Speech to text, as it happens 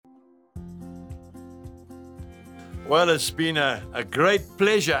Well, it's been a great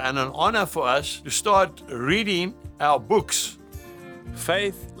pleasure and an honor for us to start reading our books,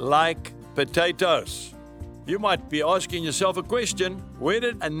 Faith Like Potatoes. You might be asking yourself a question, where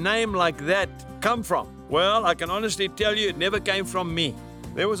did a name like that come from? Well, I can honestly tell you it never came from me.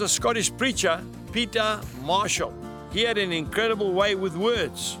 There was a Scottish preacher, Peter Marshall. He had an incredible way with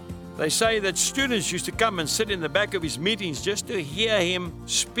words. They say that students used to come and sit in the back of his meetings just to hear him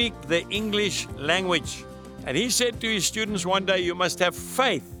speak the English language. And he said to his students one day, you must have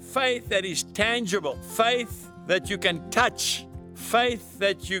faith. Faith that is tangible. Faith that you can touch. Faith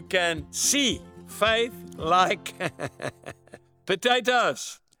that you can see. Faith like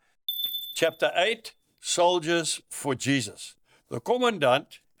potatoes. Chapter 8, Soldiers for Jesus. The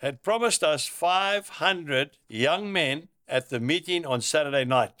commandant had promised us 500 young men at the meeting on Saturday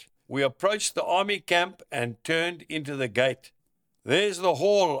night. We approached the army camp and turned into the gate. There's the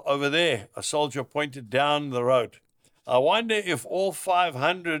hall over there, a soldier pointed down the road. I wonder if all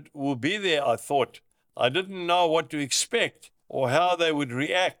 500 will be there, I thought. I didn't know what to expect or how they would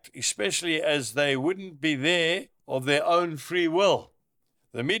react, especially as they wouldn't be there of their own free will.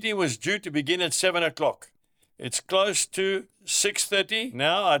 The meeting was due to begin at 7 o'clock. It's close to 6:30.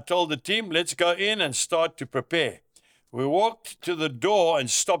 Now I told the team, let's go in and start to prepare. We walked to the door and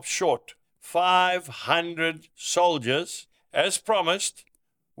stopped short. 500 soldiers, as promised,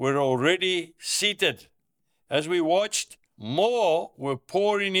 were already seated. As we watched, more were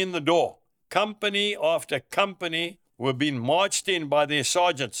pouring in the door. Company after company were being marched in by their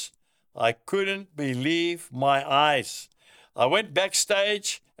sergeants. I couldn't believe my eyes. I went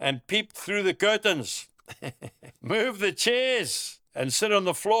backstage and peeped through the curtains. Move the chairs and sit on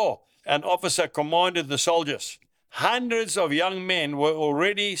the floor, an officer commanded the soldiers. Hundreds of young men were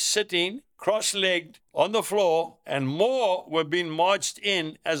already sitting cross-legged on the floor, and more were being marched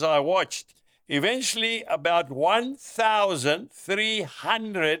in as I watched. Eventually, about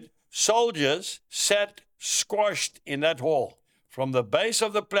 1,300 soldiers sat squashed in that hall, from the base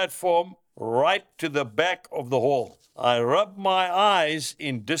of the platform right to the back of the hall. I rubbed my eyes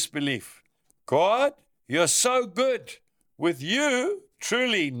in disbelief. God, you're so good. With you,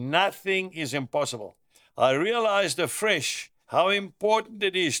 truly nothing is impossible. I realized afresh how important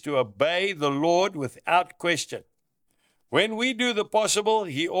it is to obey the Lord without question. When we do the possible,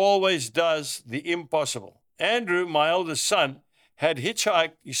 He always does the impossible. Andrew, my eldest son, had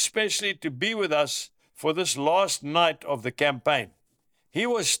hitchhiked especially to be with us for this last night of the campaign. He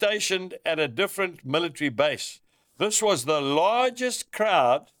was stationed at a different military base. This was the largest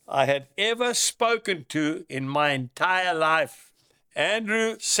crowd I had ever spoken to in my entire life.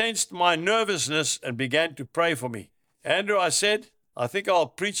 Andrew sensed my nervousness and began to pray for me. Andrew, I said, I think I'll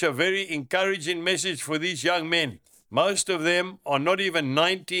preach a very encouraging message for these young men. Most of them are not even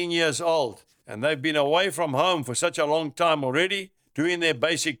 19 years old, and they've been away from home for such a long time already, doing their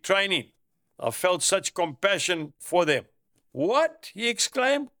basic training. I felt such compassion for them. What? He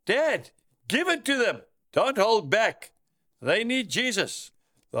exclaimed. Dad, give it to them. Don't hold back. They need Jesus.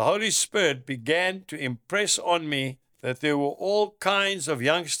 The Holy Spirit began to impress on me that there were all kinds of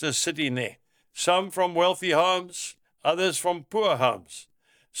youngsters sitting there, some from wealthy homes, others from poor homes.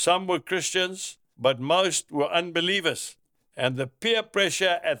 Some were Christians, but most were unbelievers. And the peer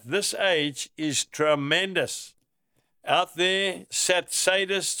pressure at this age is tremendous. Out there sat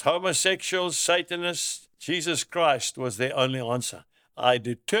sadists, homosexuals, Satanists. Jesus Christ was their only answer. I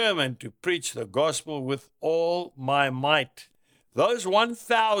determined to preach the gospel with all my might. Those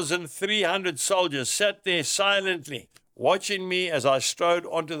 1,300 soldiers sat there silently, watching me as I strode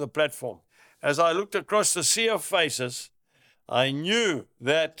onto the platform. As I looked across the sea of faces, I knew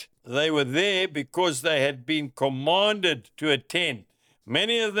that they were there because they had been commanded to attend.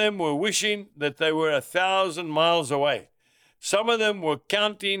 Many of them were wishing that they were 1,000 miles away. Some of them were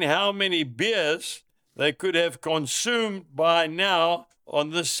counting how many beers they could have consumed by now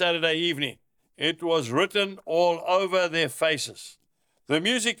on this Saturday evening. It was written all over their faces. The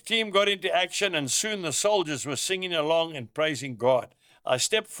music team got into action, and soon the soldiers were singing along and praising God. I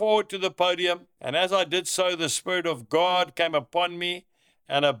stepped forward to the podium, and as I did so, the Spirit of God came upon me,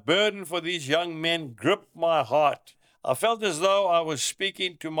 and a burden for these young men gripped my heart. I felt as though I was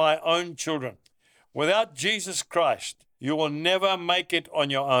speaking to my own children. Without Jesus Christ, you will never make it on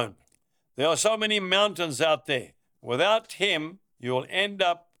your own. There are so many mountains out there. Without Him, you will end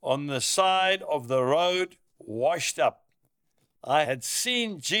up on the side of the road, washed up. I had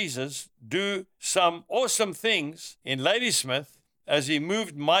seen Jesus do some awesome things in Ladysmith as He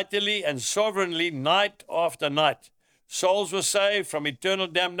moved mightily and sovereignly night after night. Souls were saved from eternal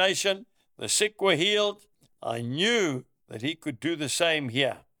damnation. The sick were healed. I knew that He could do the same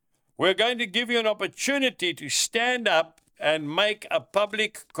here. We're going to give you an opportunity to stand up and make a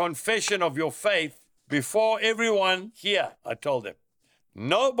public confession of your faith before everyone here, I told them.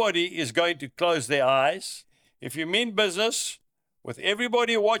 Nobody is going to close their eyes. If you mean business, with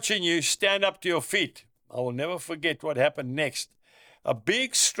everybody watching you, stand up to your feet. I will never forget what happened next. A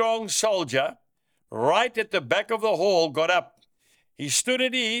big, strong soldier right at the back of the hall got up. He stood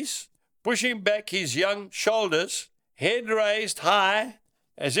at ease, pushing back his young shoulders, head raised high,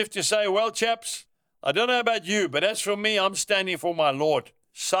 as if to say, well, chaps, I don't know about you, but as for me, I'm standing for my Lord.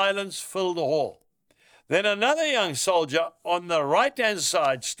 Silence filled the hall. Then another young soldier on the right-hand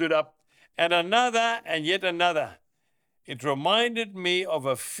side stood up, and another and yet another. It reminded me of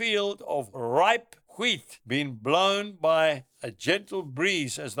a field of ripe wheat being blown by a gentle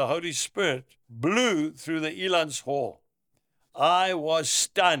breeze as the Holy Spirit blew through the Elan's hall. I was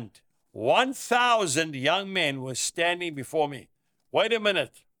stunned. 1,000 young men were standing before me. Wait a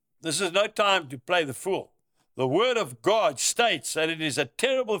minute. This is no time to play the fool. The Word of God states that it is a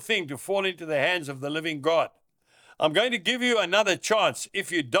terrible thing to fall into the hands of the living God. I'm going to give you another chance. If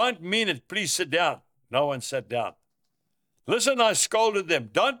you don't mean it, please sit down. No one sat down. Listen, I scolded them.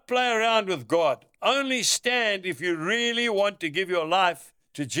 Don't play around with God. Only stand if you really want to give your life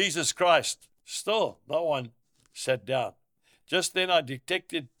to Jesus Christ. Still, no one sat down. Just then I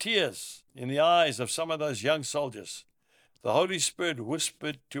detected tears in the eyes of some of those young soldiers. The Holy Spirit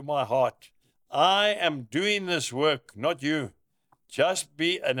whispered to my heart, I am doing this work, not you. Just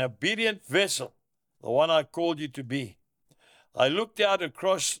be an obedient vessel, the one I called you to be. I looked out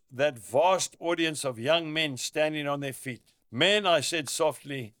across that vast audience of young men standing on their feet. Men, I said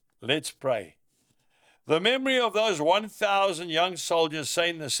softly, let's pray. The memory of those 1,000 young soldiers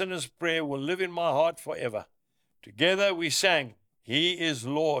saying the sinner's prayer will live in my heart forever. Together we sang, He is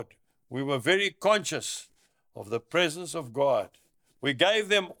Lord. We were very conscious of the presence of God. We gave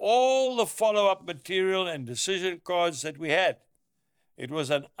them all the follow-up material and decision cards that we had. It was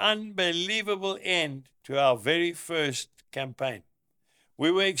an unbelievable end to our very first campaign.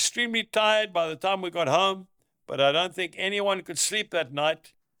 We were extremely tired by the time we got home, but I don't think anyone could sleep that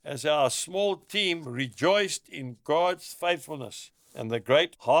night as our small team rejoiced in God's faithfulness and the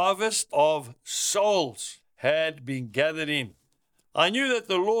great harvest of souls had been gathered in. I knew that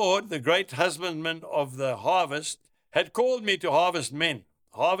the Lord, the great husbandman of the harvest, had called me to harvest men.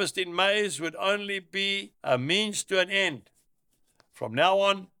 Harvest in maize would only be a means to an end. From now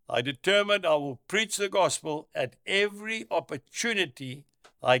on, I determined I will preach the gospel at every opportunity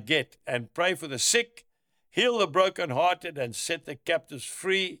I get and pray for the sick, heal the brokenhearted, and set the captives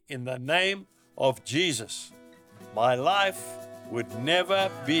free in the name of Jesus. My life would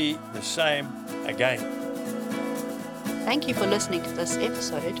never be the same again. Thank you for listening to this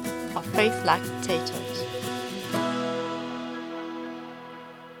episode of Faith Like Potatoes.